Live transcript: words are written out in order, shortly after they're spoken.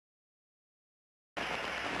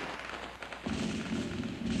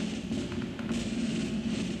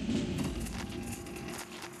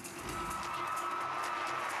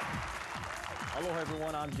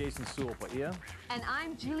everyone. I'm Jason Sewell-Paia. And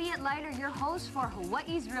I'm Juliet Leiter, your host for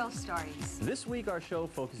Hawaii's Real Stories. This week, our show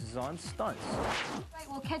focuses on stunts. Right,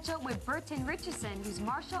 we'll catch up with Burton Richardson, whose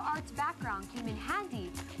martial arts background came in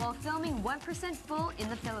handy while filming 1% Full in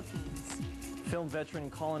the Philippines. Film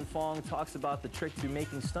veteran Colin Fong talks about the trick to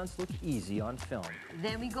making stunts look easy on film.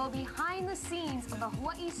 Then we go behind the scenes of the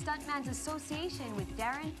Hawaii Stuntmen's Association with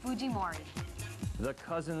Darren Fujimori. The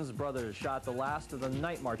Cousins brothers shot the last of the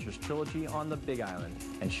Night Marchers trilogy on the Big Island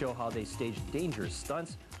and show how they staged dangerous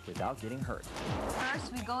stunts without getting hurt.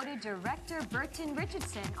 First, we go to director Burton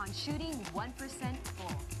Richardson on shooting 1%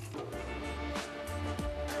 Full.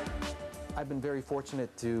 I've been very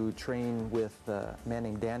fortunate to train with a man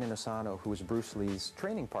named Dan Inosanto, who was Bruce Lee's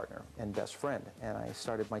training partner and best friend. And I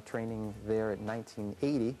started my training there in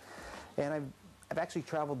 1980. And I've actually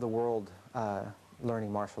traveled the world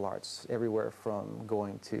learning martial arts, everywhere from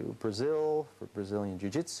going to Brazil for Brazilian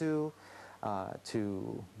Jiu-Jitsu,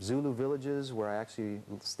 to Zulu villages, where I actually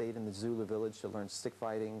stayed in the Zulu village to learn stick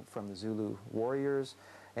fighting from the Zulu warriors,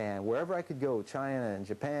 and wherever I could go, China and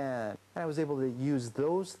Japan. And I was able to use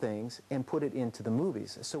those things and put it into the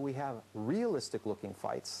movies. So we have realistic looking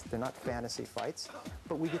fights. They're not fantasy fights,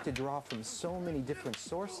 but we get to draw from so many different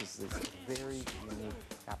sources. It's a very unique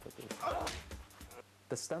application.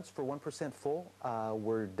 The stunts for 1% Full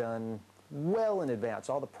were done well in advance.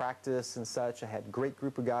 All the practice and such. I had a great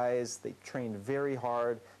group of guys. They trained very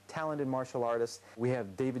hard, talented martial artists. We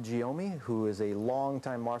have David Giomi, who is a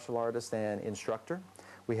longtime martial artist and instructor.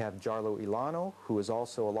 We have Jarlo Ilano, who is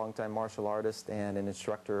also a longtime martial artist and an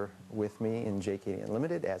instructor with me in JKD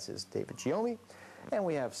Unlimited, as is David Giomi. And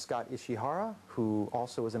we have Scott Ishihara, who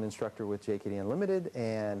also is an instructor with JKD Unlimited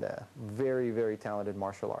and a very, very talented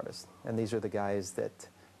martial artist. And these are the guys that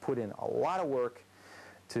put in a lot of work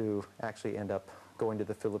to actually end up going to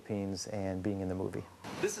the Philippines and being in the movie.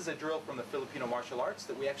 This is a drill from the Filipino martial arts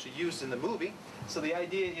that we actually used in the movie. So the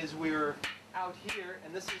idea is we're out here,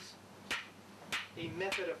 and this is a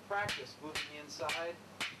method of practice, moving inside,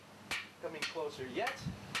 coming closer yet.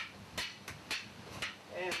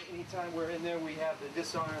 And anytime we're in there, we have the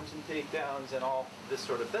disarms and takedowns and all this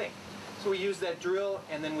sort of thing. So we use that drill,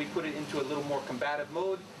 and then we put it into a little more combative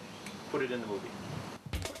mode, put it in the movie.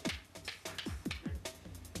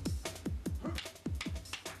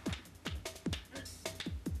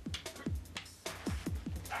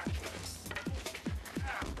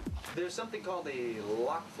 There's something called a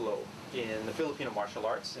lock flow in the Filipino martial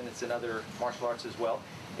arts, and it's in other martial arts as well.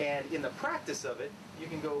 And in the practice of it, you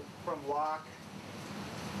can go from lock,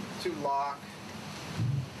 to lock,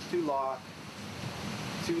 to lock,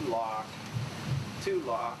 to lock, to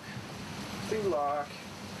lock, to lock,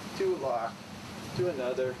 to lock, to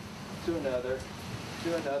another, to another,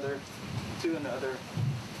 to another, to another,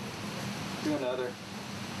 to another.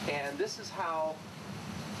 And this is how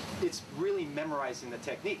it's really memorizing the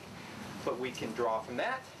technique. But we can draw from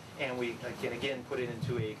that, and we can again put it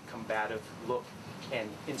into a combative look and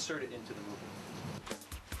insert it into the movie.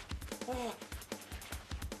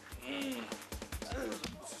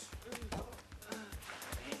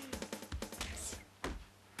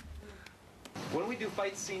 When we do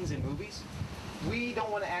fight scenes in movies, we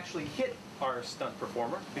don't want to actually hit our stunt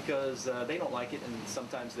performer because they don't like it, and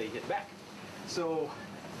sometimes they hit back. So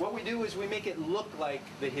what we do is we make it look like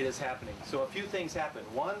the hit is happening. So a few things happen.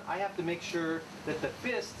 One, I have to make sure that the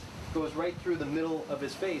fist goes right through the middle of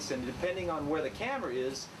his face, and depending on where the camera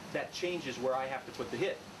is, that changes where I have to put the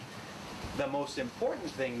hit. The most important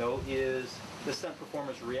thing, though, is the stunt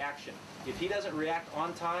performer's reaction. If he doesn't react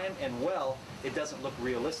on time and well, it doesn't look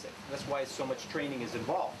realistic. That's why so much training is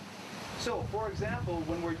involved. So, for example,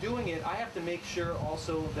 when we're doing it, I have to make sure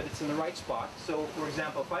also that it's in the right spot. So, for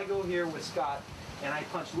example, if I go here with Scott and I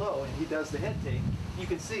punch low and he does the head take, you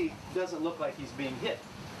can see it doesn't look like he's being hit.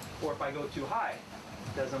 Or if I go too high,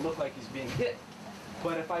 it doesn't look like he's being hit.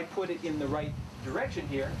 But if I put it in the right direction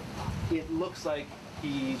here, it looks like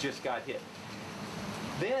he just got hit.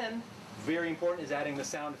 Then, very important is adding the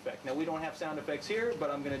sound effect. Now we don't have sound effects here,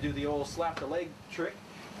 but I'm going to do the old slap the leg trick.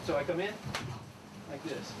 So I come in like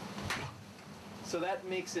this. So that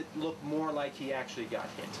makes it look more like he actually got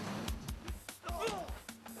hit.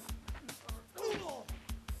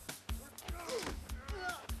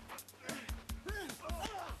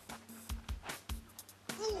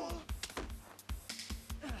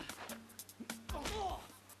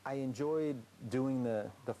 I enjoyed doing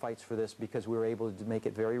the fights for this because we were able to make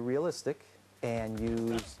it very realistic and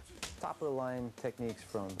use top-of-the-line techniques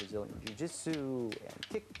from Brazilian Jiu-Jitsu and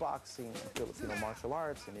kickboxing and Filipino martial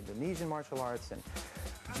arts and Indonesian martial arts and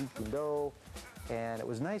Jeet Kune Do. And it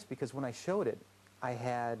was nice because when I showed it, I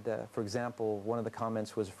had, for example, one of the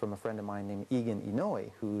comments was from a friend of mine named Egan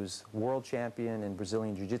Inoue, who's world champion in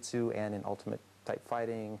Brazilian Jiu-Jitsu and in ultimate type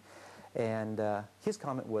fighting. And his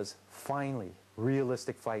comment was, finally,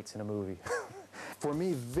 realistic fights in a movie. For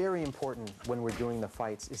me, very important when we're doing the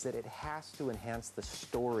fights is that it has to enhance the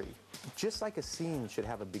story. Just like a scene should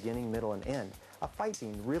have a beginning, middle, and end, a fight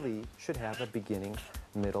scene really should have a beginning,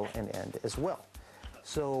 middle, and end as well.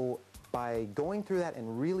 So by going through that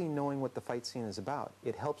and really knowing what the fight scene is about,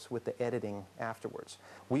 it helps with the editing afterwards.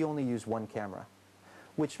 We only use one camera,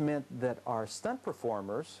 which meant that our stunt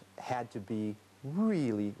performers had to be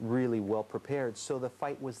really, really well prepared, so the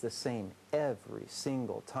fight was the same every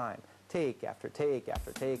single time. Take after take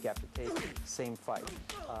after take after take, same fight.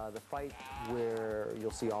 The fight where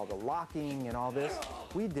you'll see all the locking and all this,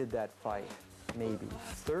 we did that fight maybe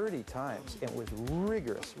 30 times. It was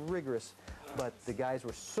rigorous, rigorous, but the guys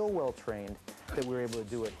were so well trained that we were able to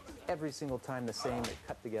do it every single time the same. It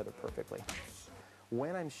cut together perfectly.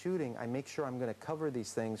 When I'm shooting, I make sure I'm going to cover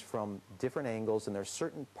these things from different angles, and there's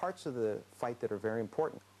certain parts of the fight that are very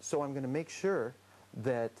important. So I'm going to make sure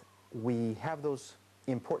that we have those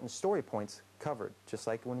important story points covered. Just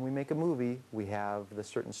like when we make a movie, we have the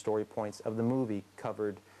certain story points of the movie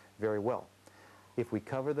covered very well. If we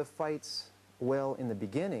cover the fights well in the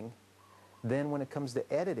beginning, then when it comes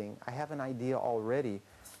to editing, I have an idea already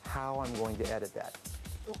how I'm going to edit that.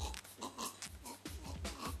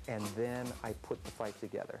 And then I put the fight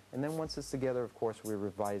together. And then once it's together, of course, we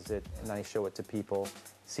revise it and I show it to people,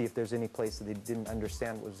 see if there's any place that they didn't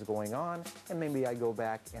understand what was going on, and maybe I go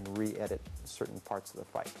back and re-edit certain parts of the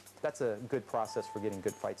fight. That's a good process for getting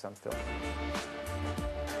good fights on film.